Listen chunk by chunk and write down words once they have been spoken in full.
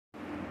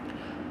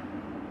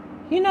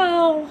You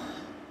know,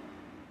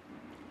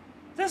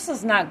 this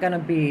is not going to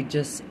be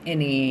just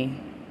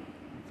any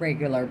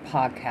regular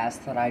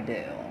podcast that I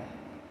do.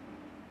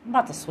 I'm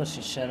about to switch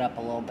this shit up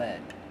a little bit.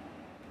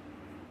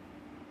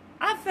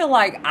 I feel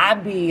like I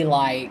be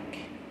like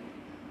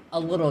a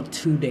little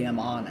too damn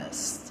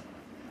honest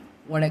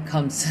when it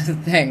comes to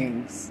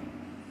things.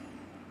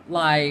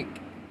 Like,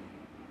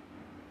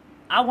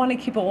 I want to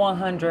keep it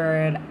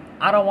 100.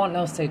 I don't want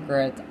no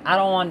secrets. I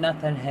don't want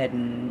nothing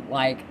hidden.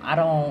 Like, I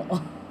don't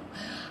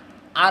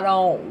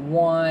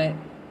want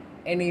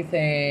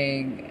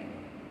anything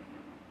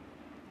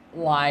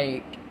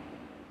like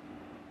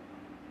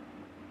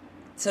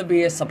to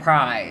be a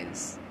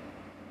surprise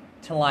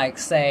to, like,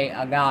 say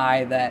a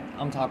guy that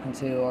I'm talking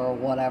to or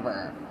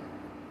whatever.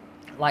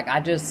 Like, I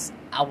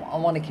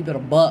want to keep it a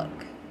buck.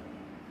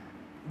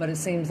 But it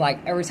seems like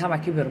every time I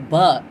keep it a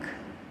buck,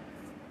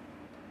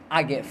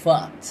 I get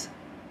fucked.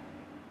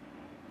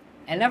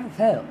 It never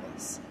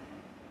fails.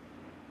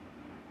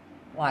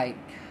 Like,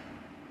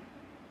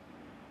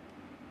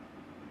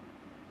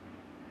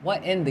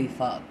 what in the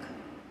fuck?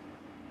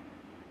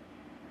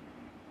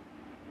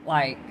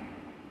 Like,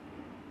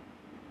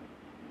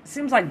 it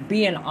seems like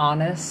being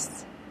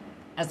honest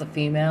as a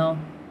female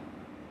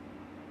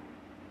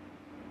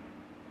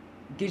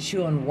gets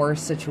you in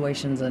worse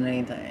situations than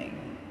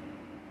anything.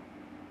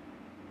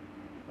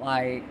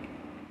 Like,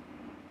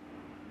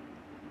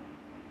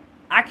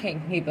 I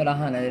can't keep it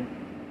 100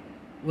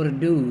 with a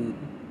dude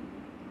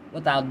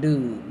without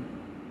dude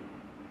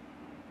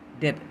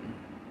dipping.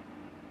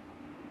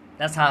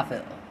 That's how I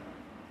feel.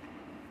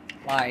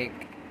 Like,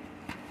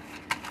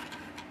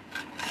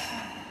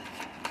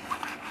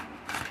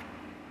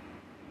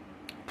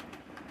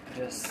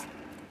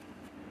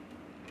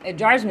 it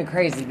drives me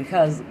crazy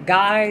because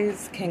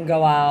guys can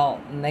go out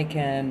and they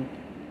can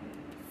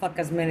fuck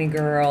as many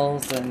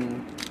girls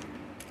and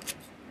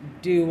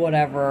do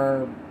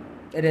whatever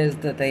it is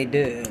that they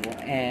do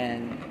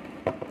and,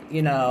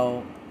 you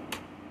know,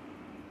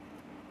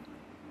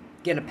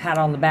 get a pat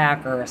on the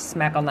back or a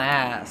smack on the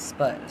ass.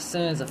 But as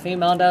soon as a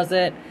female does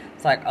it,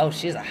 it's like, oh,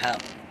 she's a hoe.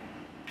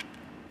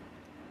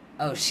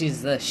 Oh,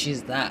 she's this,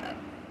 she's that.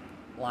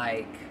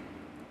 Like,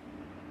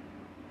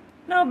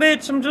 no,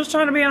 bitch, I'm just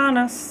trying to be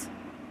honest.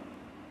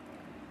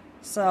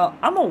 So,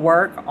 I'm gonna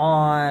work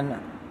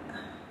on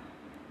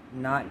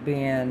not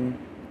being...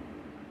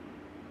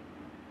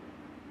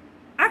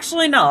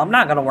 Actually, no, I'm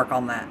not gonna work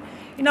on that.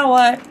 You know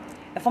what?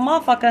 If a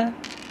motherfucker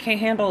can't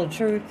handle the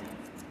truth,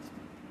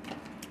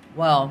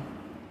 well,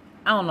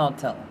 I don't know what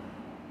to tell him.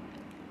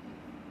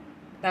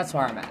 That's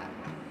where I'm at.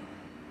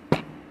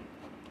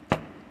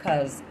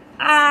 Because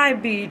I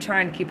be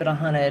trying to keep it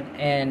 100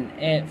 and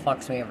it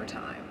fucks me every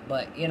time.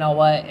 But you know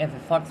what? If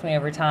it fucks me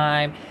every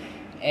time,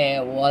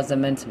 it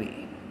wasn't meant to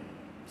be.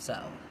 So.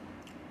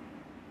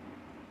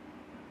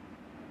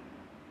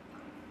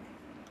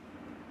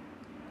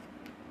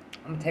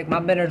 I'm gonna take my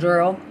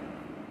Benadryl,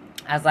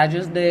 as I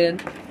just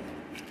did.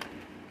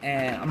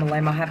 And I'm gonna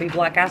lay my happy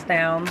black ass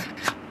down.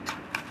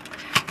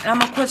 And I'm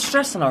gonna quit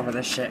stressing over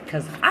this shit.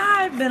 Because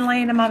I've been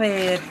laying in my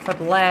bed for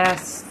the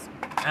last,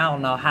 I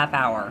don't know, half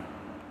hour.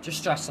 Just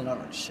stressing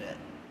over this shit.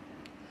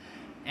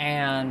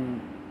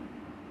 And,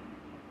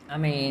 I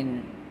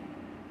mean,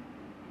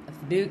 if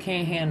the dude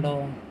can't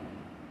handle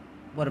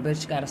what a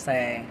bitch gotta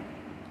say,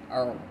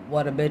 or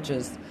what a bitch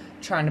is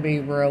trying to be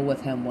real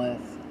with him with,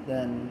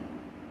 then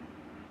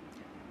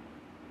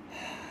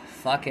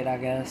fuck it, I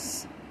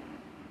guess.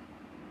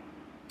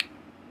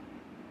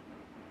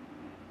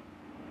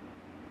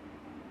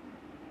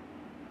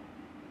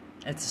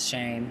 It's a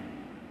shame.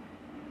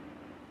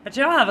 But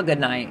y'all have a good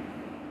night.